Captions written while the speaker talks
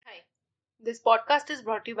This podcast is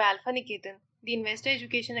brought to you by alphaniketan, the Investor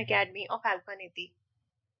Education Academy of Alphaneti.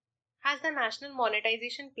 Has the National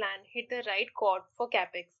Monetisation Plan hit the right chord for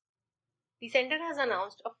capex? The centre has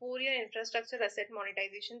announced a 4-year infrastructure asset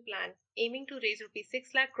monetisation plan aiming to raise Rs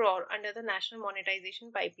 6 lakh crore under the National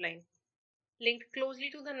Monetisation Pipeline. Linked closely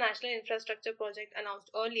to the national infrastructure project announced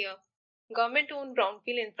earlier, government-owned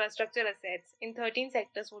brownfield infrastructure assets in 13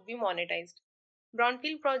 sectors would be monetized.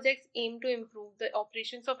 Brownfield projects aim to improve the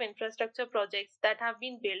operations of infrastructure projects that have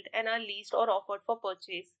been built and are leased or offered for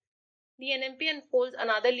purchase. The NMP unfolds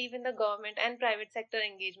another leaf in the government and private sector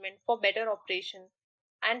engagement for better operation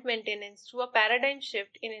and maintenance through a paradigm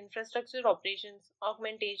shift in infrastructure operations,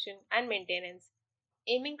 augmentation, and maintenance,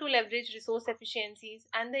 aiming to leverage resource efficiencies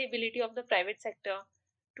and the ability of the private sector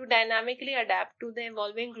to dynamically adapt to the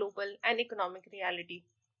evolving global and economic reality.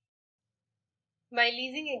 By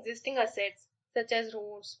leasing existing assets such as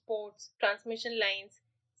roads, ports, transmission lines,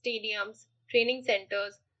 stadiums, training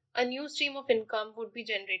centers, a new stream of income would be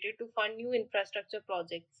generated to fund new infrastructure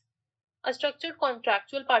projects. A structured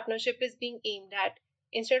contractual partnership is being aimed at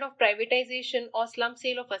instead of privatization or slump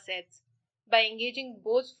sale of assets by engaging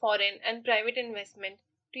both foreign and private investment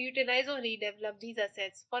to utilize or redevelop these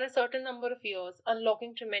assets for a certain number of years,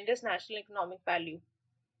 unlocking tremendous national economic value.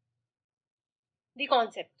 The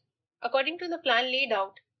concept. According to the plan laid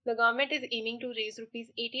out, the government is aiming to raise Rs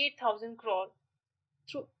 88,000 crore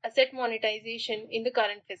through asset monetization in the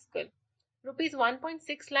current fiscal, Rs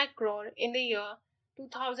 1.6 lakh crore in the year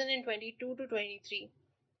 2022 to 23,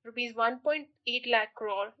 Rs 1.8 lakh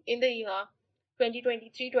crore in the year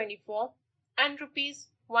 2023-24, and Rs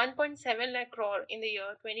 1.7 lakh crore in the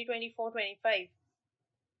year 2024-25.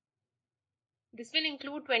 This will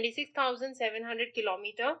include 26,700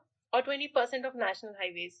 km or 20% of national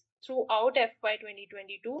highways throughout FY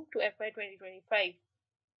 2022 to FY 2025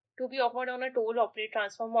 to be offered on a toll operate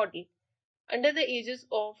transfer model under the aegis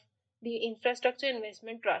of the Infrastructure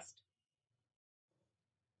Investment Trust.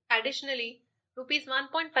 Additionally, Rs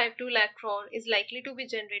 1.52 lakh crore is likely to be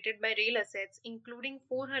generated by rail assets including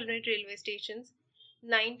 400 railway stations,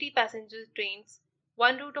 90 passenger trains,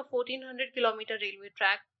 one route of 1400 km railway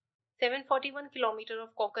track, 741 km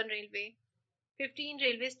of Konkan Railway, 15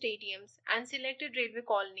 railway stadiums and selected railway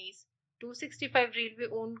colonies, 265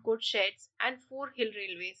 railway-owned goods sheds and 4 hill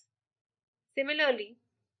railways. Similarly,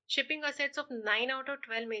 shipping assets of 9 out of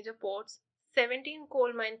 12 major ports, 17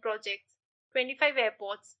 coal mine projects, 25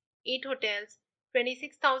 airports, 8 hotels,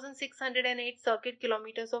 26,608 circuit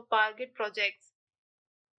kilometers of power grid projects,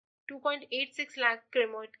 2.86 lakh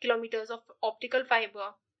kilometers of optical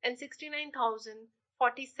fiber, and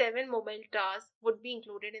 69,047 mobile towers would be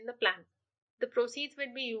included in the plan. The proceeds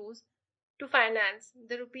will be used to finance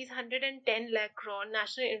the Rs 110 lakh crore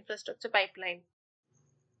National Infrastructure Pipeline.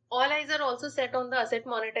 All eyes are also set on the asset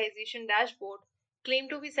monetization dashboard,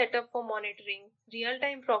 claimed to be set up for monitoring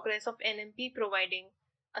real-time progress of NMP, providing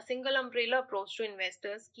a single umbrella approach to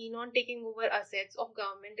investors keen on taking over assets of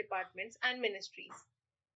government departments and ministries.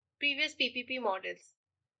 Previous PPP models.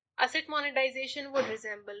 Asset monetization would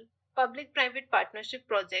resemble public-private partnership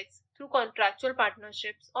projects through contractual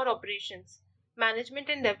partnerships or operations, management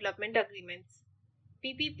and development agreements.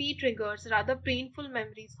 PPP triggers rather painful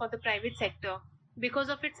memories for the private sector because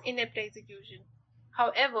of its inept execution.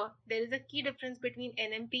 However, there is a key difference between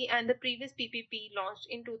NMP and the previous PPP launched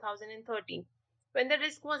in 2013, when the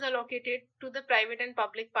risk was allocated to the private and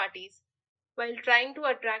public parties while trying to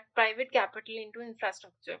attract private capital into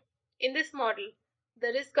infrastructure. In this model,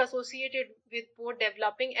 the risk associated with both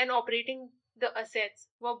developing and operating the assets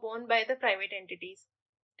were borne by the private entities.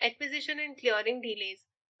 Acquisition and clearing delays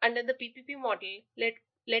under the PPP model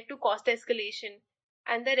led to cost escalation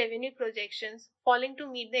and the revenue projections falling to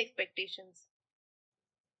meet the expectations.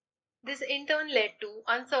 This in turn led to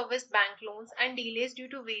unserviced bank loans and delays due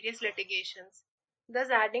to various litigations, thus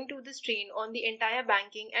adding to the strain on the entire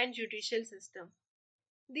banking and judicial system.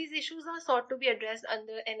 These issues are sought to be addressed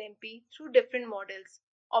under NMP through different models: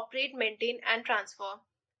 operate, maintain, and transfer,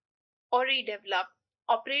 or redevelop,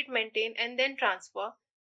 operate, maintain, and then transfer,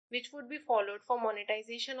 which would be followed for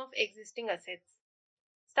monetization of existing assets.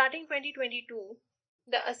 Starting 2022,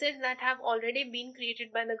 the assets that have already been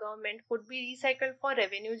created by the government would be recycled for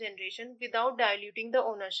revenue generation without diluting the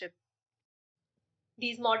ownership.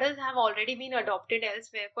 These models have already been adopted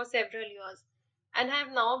elsewhere for several years and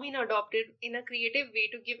have now been adopted in a creative way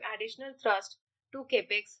to give additional thrust to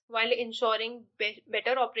capex while ensuring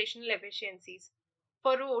better operational efficiencies.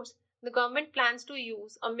 For roads, the government plans to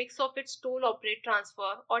use a mix of its toll operate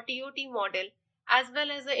transfer or TOT model as well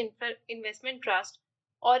as the investment trust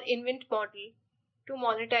or invent model to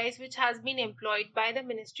monetize which has been employed by the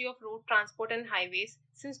Ministry of Road Transport and Highways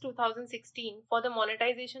since 2016 for the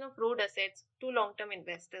monetization of road assets to long-term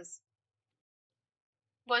investors.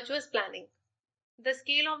 Virtuous planning. The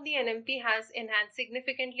scale of the NMP has enhanced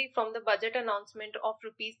significantly from the budget announcement of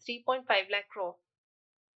rupees 3.5 lakh crore.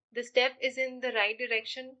 The step is in the right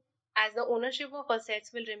direction as the ownership of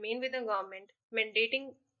assets will remain with the government,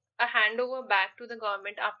 mandating a handover back to the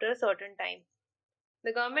government after a certain time.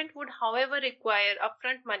 The government would, however, require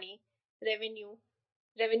upfront money, revenue,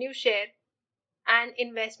 revenue share, and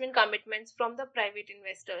investment commitments from the private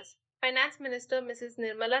investors. Finance Minister Mrs.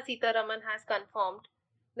 Nirmala Sitharaman has confirmed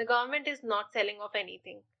the government is not selling off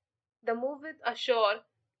anything. The move will assure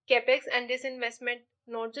capex and disinvestment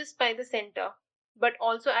not just by the centre but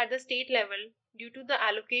also at the state level due to the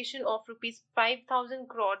allocation of rupees 5,000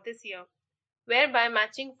 crore this year, whereby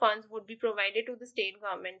matching funds would be provided to the state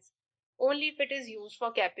governments only if it is used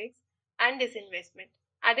for capex and disinvestment.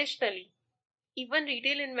 Additionally, even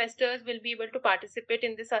retail investors will be able to participate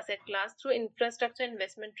in this asset class through infrastructure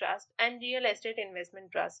investment trust and real estate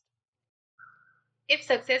investment trust. If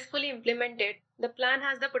successfully implemented, the plan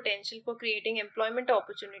has the potential for creating employment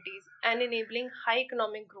opportunities and enabling high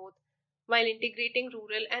economic growth while integrating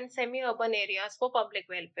rural and semi-urban areas for public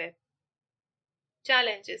welfare.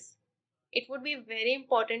 Challenges. It would be very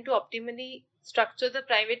important to optimally structure the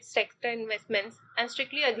private sector investments and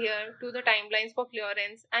strictly adhere to the timelines for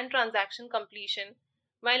clearance and transaction completion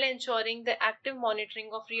while ensuring the active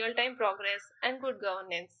monitoring of real-time progress and good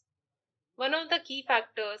governance. One of the key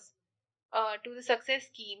factors to the success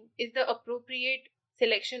scheme is the appropriate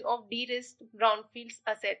selection of de-risked brownfields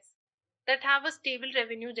assets that have a stable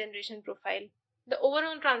revenue generation profile. The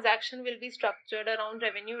overall transaction will be structured around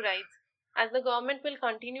revenue rights as the government will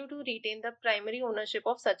continue to retain the primary ownership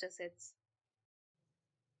of such assets.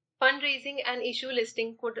 Fundraising and issue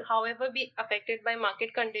listing could, however, be affected by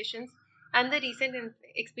market conditions and the recent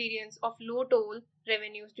experience of low toll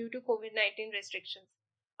revenues due to COVID-19 restrictions.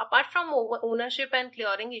 Apart from ownership and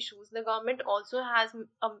clearing issues, the government also has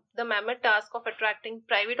the mammoth task of attracting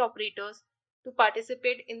private operators to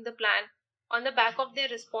participate in the plan on the back of their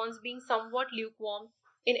response being somewhat lukewarm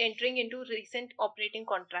in entering into recent operating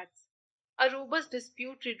contracts. A robust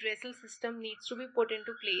dispute redressal system needs to be put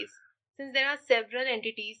into place since there are several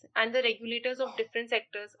entities and the regulators of different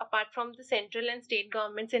sectors apart from the central and state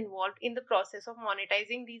governments involved in the process of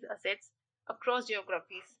monetizing these assets across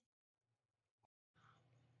geographies.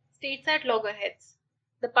 States at loggerheads.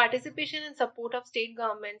 The participation and support of state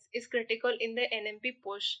governments is critical in the NMP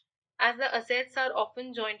push as the assets are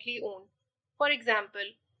often jointly owned. For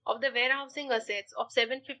example, of the warehousing assets of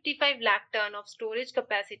 755 lakh ton of storage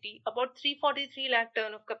capacity, about 343 lakh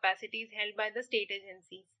ton of capacity is held by the state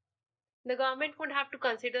agencies. The government would have to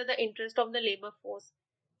consider the interest of the labor force,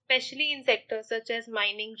 especially in sectors such as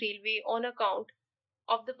mining, railway, on account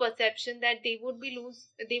of the perception that they would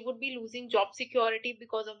be losing job security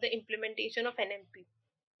because of the implementation of NMP.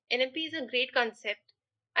 NMP is a great concept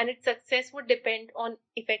and its success would depend on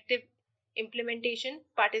effective implementation,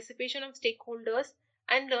 participation of stakeholders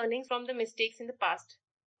and learnings from the mistakes in the past.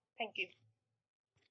 Thank you.